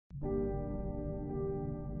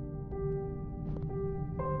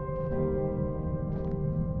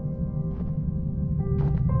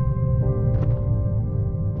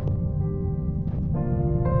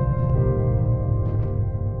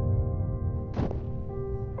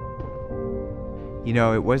You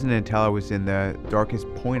know, it wasn't until I was in the darkest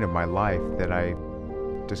point of my life that I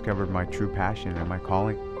discovered my true passion and my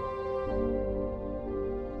calling.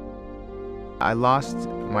 I lost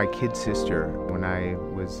my kid sister when I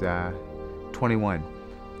was 21.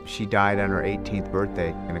 She died on her 18th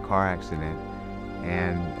birthday in a car accident,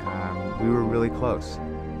 and we were really close.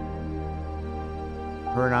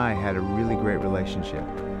 Her and I had a really great relationship,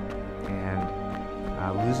 and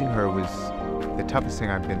losing her was the toughest thing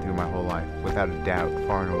I've been through my whole life, without a doubt,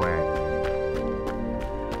 far and away.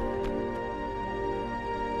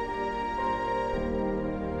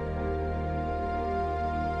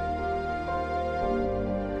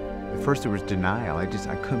 At first there was denial. I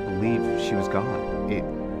couldn't believe she was gone. It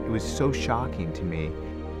was so shocking to me.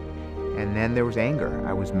 And then there was anger.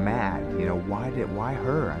 I was mad. You know, why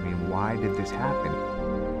her? I mean, why did this happen?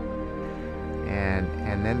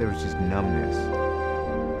 And then there was just numbness,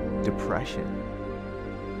 depression.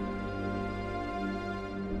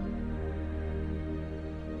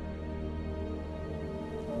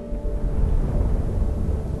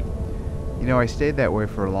 You know, I stayed that way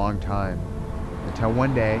for a long time, until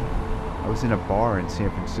one day I was in a bar in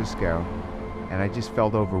San Francisco, and I just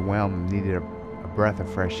felt overwhelmed and needed a breath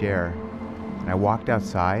of fresh air. And I walked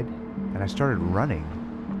outside and I started running.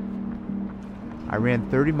 I ran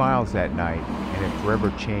 30 miles that night, and it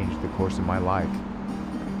forever changed the course of my life.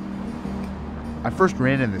 I first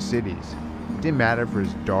ran in the cities. It didn't matter if it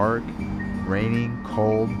was dark, raining,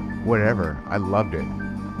 cold, whatever. I loved it.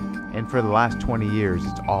 And for the last 20 years,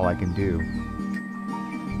 it's all I can do.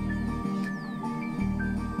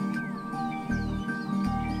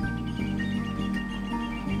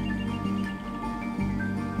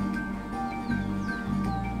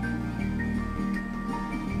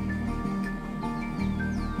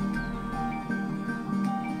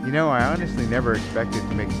 You know, I honestly never expected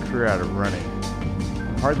to make a career out of running.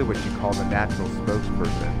 I'm hardly what you call the natural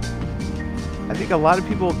spokesperson. I think a lot of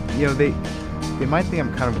people, you know, they might think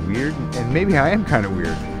I'm kind of weird, and maybe I am kind of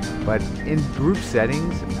weird, but in group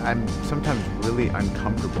settings, I'm sometimes really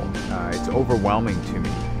uncomfortable. It's overwhelming to me,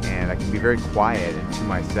 and I can be very quiet and to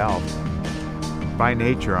myself. By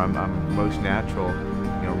nature, I'm most natural,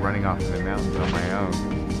 you know, running off in the mountains on my own.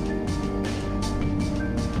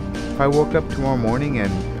 If I woke up tomorrow morning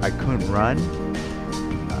and I couldn't run,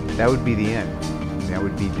 that would be the end. That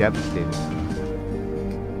would be devastating.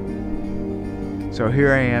 So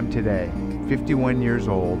here I am today, 51 years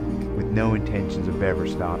old, with no intentions of ever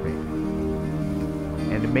stopping.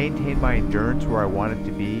 And to maintain my endurance where I want it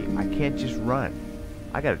to be, I can't just run.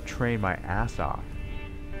 I gotta train my ass off.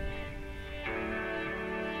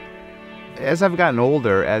 As I've gotten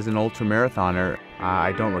older, as an ultramarathoner,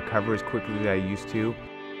 I don't recover as quickly as I used to.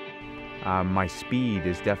 My speed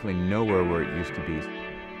is definitely nowhere where it used to be.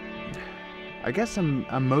 I guess I'm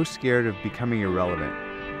most scared of becoming irrelevant,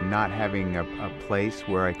 not having a place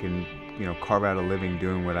where I can, you know, carve out a living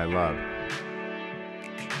doing what I love.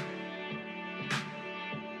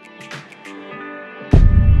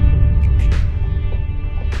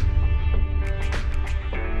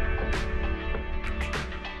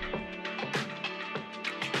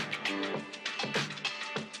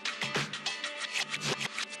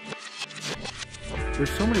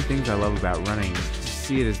 There's so many things I love about running. To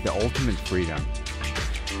see it as the ultimate freedom.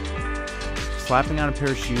 Slapping on a pair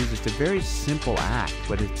of shoes is a very simple act,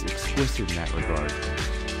 but it's exquisite in that regard.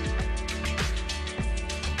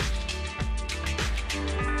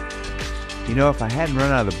 You know, if I hadn't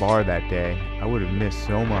run out of the bar that day, I would have missed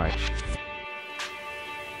so much.